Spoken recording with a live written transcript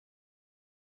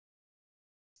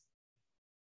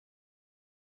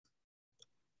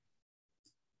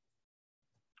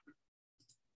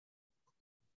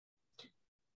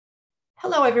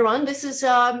Hello, everyone. This is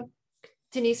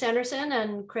Denise Anderson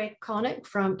and Craig Konyk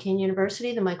from Kean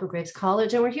University, the Michael Graves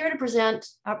College, and we're here to present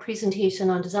our presentation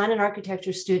on design and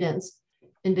architecture students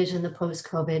envision the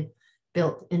post-COVID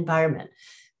built environment.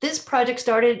 This project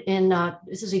started in,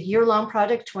 this is a year-long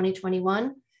project,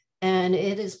 2021, and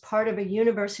it is part of a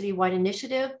university-wide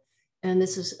initiative, and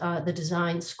this is the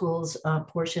design schools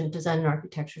portion, design and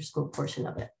architecture school portion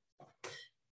of it.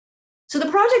 So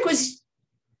the project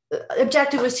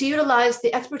objective was to utilize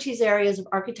the expertise areas of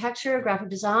architecture, graphic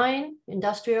design,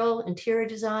 industrial, interior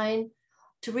design,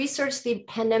 to research the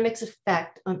pandemic's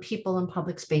effect on people and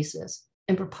public spaces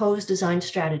and propose design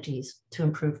strategies to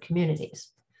improve communities.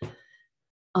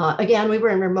 Again, we were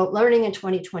in remote learning in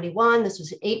 2021. This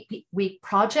was an 8-week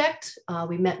project.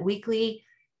 We met weekly,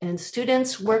 and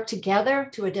students worked together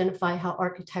to identify how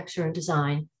architecture and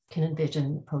design can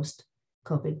envision the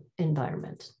post-COVID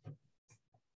environment.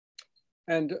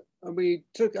 And we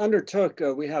undertook,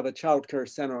 we have a childcare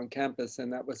center on campus,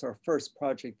 and that was our first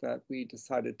project that we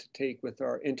decided to take with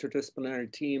our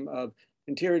interdisciplinary team of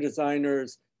interior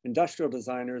designers, industrial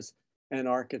designers, and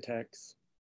architects.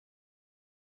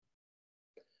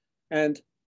 And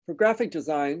for graphic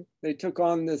design, they took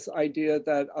on this idea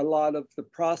that a lot of the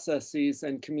processes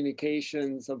and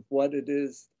communications of what it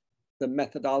is, the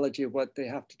methodology of what they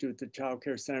have to do at the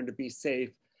childcare center to be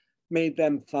safe, made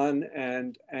them fun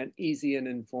and easy and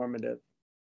informative.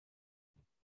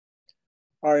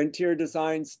 Our interior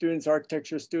design students,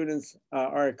 architecture students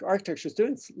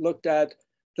looked at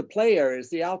the play areas,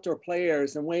 the outdoor play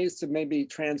areas, and ways to maybe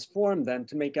transform them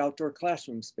to make outdoor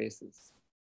classroom spaces.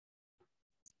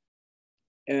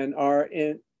 And our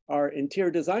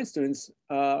interior design students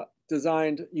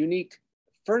designed unique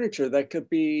furniture that could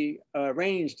be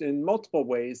arranged in multiple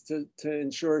ways to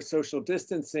ensure social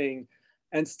distancing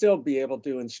and still be able to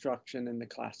do instruction in the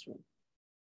classroom.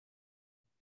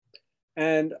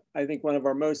 And I think one of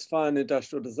our most fun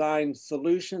industrial design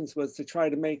solutions was to try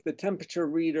to make the temperature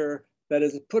reader that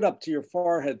is put up to your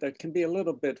forehead that can be a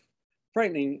little bit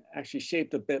frightening, actually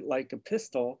shaped a bit like a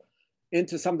pistol,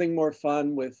 into something more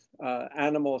fun with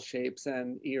animal shapes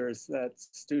and ears that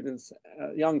students,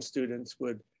 young students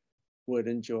would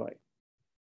enjoy.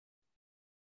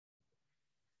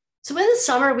 So in the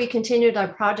summer, we continued our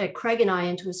project, Craig and I,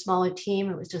 into a smaller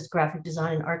team. It was just graphic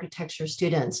design and architecture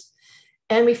students.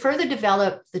 And we further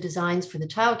developed the designs for the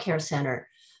child care center.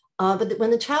 But when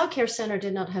the child care center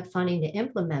did not have funding to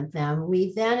implement them,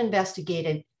 we then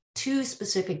investigated 2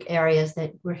 specific areas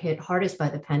that were hit hardest by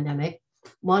the pandemic.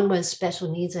 One was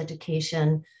special needs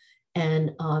education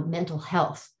and mental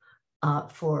health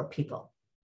for people.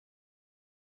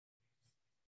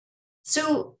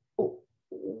 So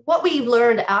what we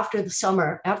learned after the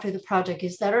summer, after the project,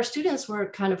 is that our students were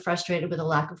kind of frustrated with the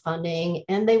lack of funding,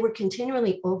 and they were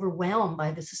continually overwhelmed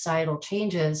by the societal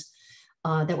changes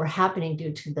that were happening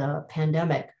due to the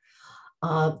pandemic.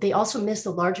 They also missed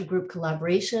the larger group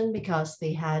collaboration because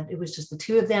it was just the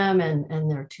 2 of them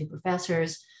and their 2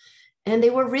 professors. And they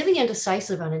were really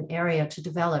indecisive on an area to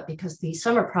develop because the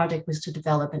summer project was to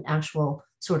develop an actual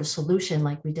sort of solution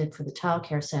like we did for the child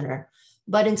care center.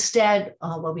 But instead,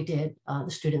 what we did, the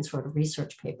students wrote a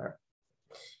research paper.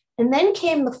 And then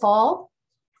came the fall,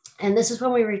 and this is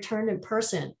when we returned in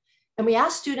person. And we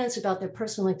asked students about their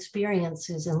personal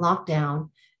experiences in lockdown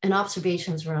and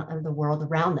observations of the world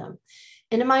around them.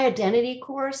 And in my identity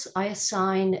course, I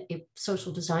assign a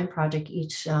social design project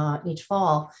each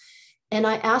fall. And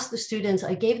I asked the students,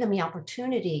 I gave them the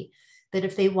opportunity that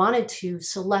if they wanted to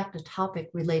select a topic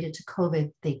related to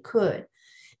COVID, they could.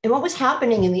 And what was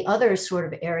happening in the other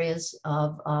sort of areas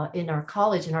of in our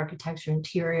college in architecture,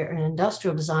 interior, and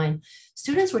industrial design,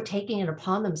 students were taking it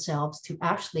upon themselves to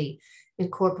actually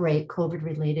incorporate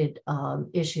COVID-related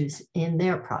issues in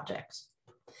their projects.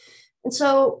 And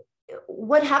so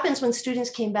what happens when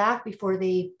students came back before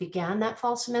they began that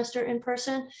fall semester in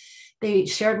person? They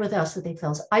shared with us that they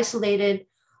felt isolated,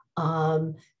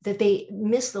 that they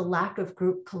missed the lack of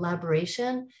group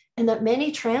collaboration, and that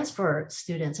many transfer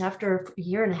students after a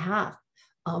year and a half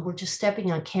were just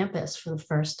stepping on campus for the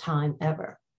first time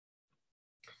ever.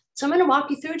 So I'm going to walk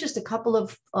you through just a couple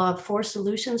of 4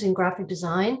 solutions in graphic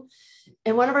design.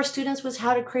 And one of our students was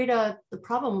how to create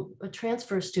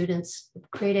transfer students,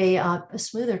 create a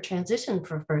smoother transition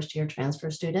for first-year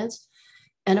transfer students.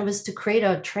 And it was to create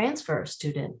a transfer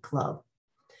student club.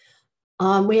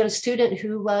 We had a student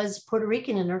who was Puerto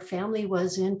Rican and her family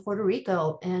was in Puerto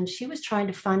Rico, and she was trying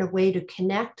to find a way to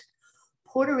connect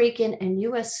Puerto Rican and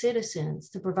US citizens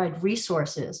to provide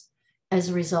resources as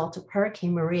a result of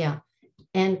Hurricane Maria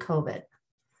and COVID.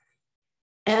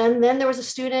 And then there was a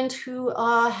student who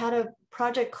had a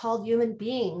project called Human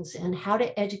Beings and how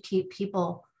to educate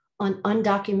people on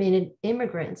undocumented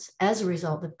immigrants as a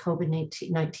result of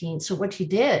COVID-19. So what she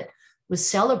did was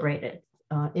celebrated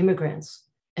immigrants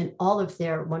and all of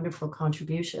their wonderful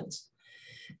contributions.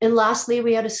 And lastly,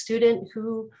 we had a student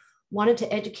who wanted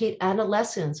to educate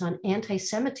adolescents on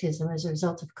anti-Semitism as a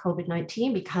result of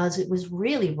COVID-19 because it was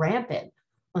really rampant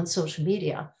on social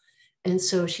media. And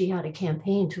so she had a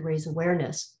campaign to raise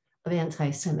awareness of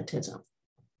anti-Semitism.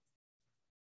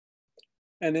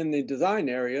 And in the design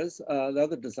areas, the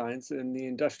other designs, in the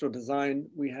industrial design,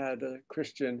 we had a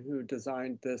Christian who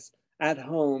designed this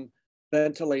at-home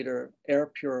ventilator air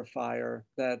purifier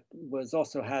that was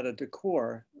also had a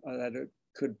decor that it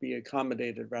could be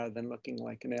accommodated rather than looking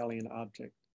like an alien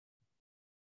object.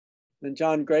 Then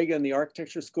John Grega in the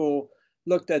architecture school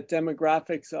looked at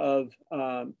demographics of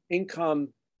income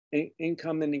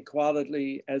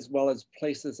inequality, as well as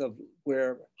places of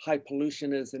where high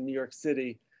pollution is in New York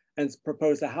City, and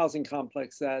proposed a housing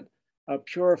complex that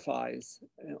purifies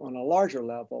on a larger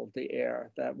level the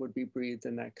air that would be breathed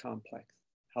in that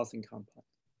housing complex.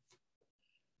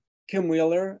 Kim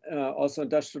Wheeler, also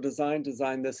industrial design,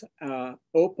 designed this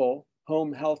Opal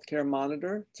home healthcare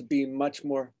monitor to be much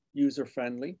more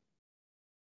user-friendly.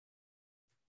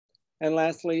 And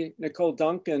lastly, Nicole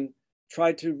Duncan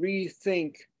tried to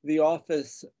rethink the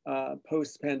office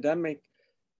post-pandemic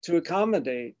to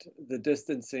accommodate the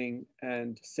distancing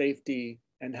and safety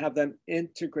and have them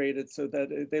integrated so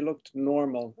that they looked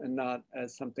normal and not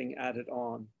as something added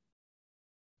on.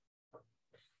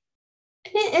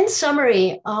 In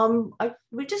summary,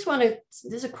 we just want to,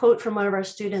 there's a quote from one of our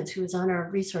students who was on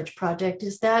our research project,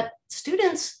 is that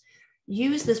students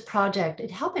use this project to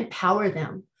help empower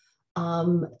them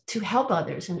to help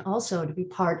others and also to be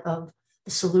part of the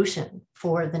solution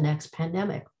for the next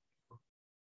pandemic.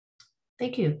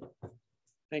 Thank you.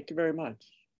 Thank you very much.